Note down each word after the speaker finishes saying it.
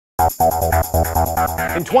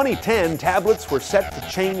In 2010, tablets were set to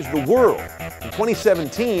change the world. In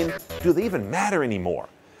 2017, do they even matter anymore?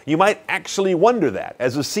 You might actually wonder that,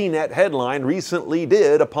 as a CNET headline recently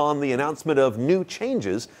did upon the announcement of new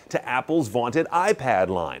changes to Apple's vaunted iPad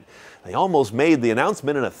line. They almost made the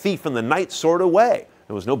announcement in a thief-in-the-night sort of way.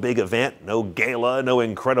 There was no big event, no gala, no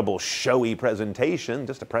incredible showy presentation,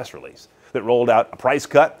 just a press release that rolled out a price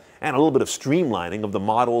cut and a little bit of streamlining of the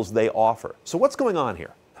models they offer. So what's going on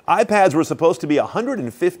here? iPads were supposed to be a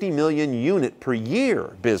 150 million unit per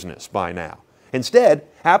year business by now. Instead,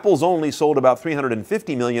 Apple's only sold about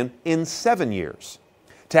 350 million in 7 years.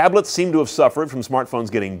 Tablets seem to have suffered from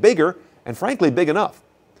smartphones getting bigger, and frankly, big enough.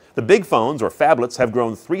 The big phones, or phablets, have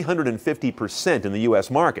grown 350% in the US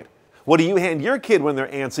market. What do you hand your kid when they're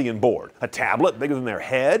antsy and bored? A tablet bigger than their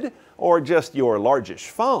head, or just your largest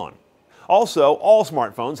phone? Also, all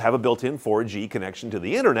smartphones have a built-in 4G connection to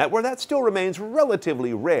the internet, where that still remains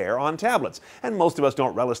relatively rare on tablets, and most of us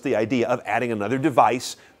don't relish the idea of adding another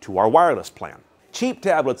device to our wireless plan. Cheap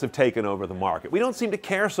tablets have taken over the market. We don't seem to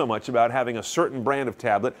care so much about having a certain brand of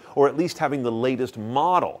tablet, or at least having the latest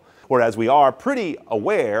model, whereas we are pretty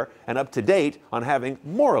aware and up to date on having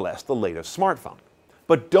more or less the latest smartphone.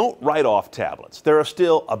 But don't write off tablets. There are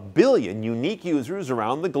still 1 billion unique users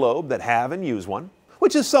around the globe that have and use one,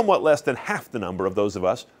 which is somewhat less than half the number of those of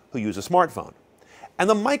us who use a smartphone. And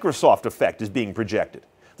the Microsoft effect is being projected.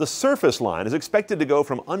 The Surface line is expected to go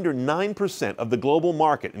from under 9% of the global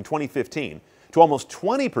market in 2015 to almost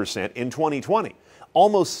 20% in 2020,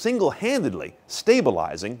 almost single-handedly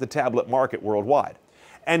stabilizing the tablet market worldwide.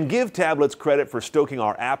 And give tablets credit for stoking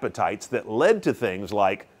our appetites that led to things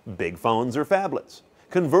like big phones or phablets,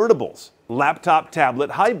 convertibles, laptop-tablet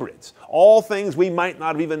hybrids, all things we might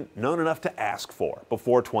not have even known enough to ask for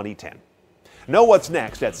before 2010. Know what's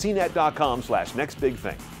next at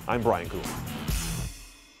cnet.com/nextbigthing. I'm Brian Cooley.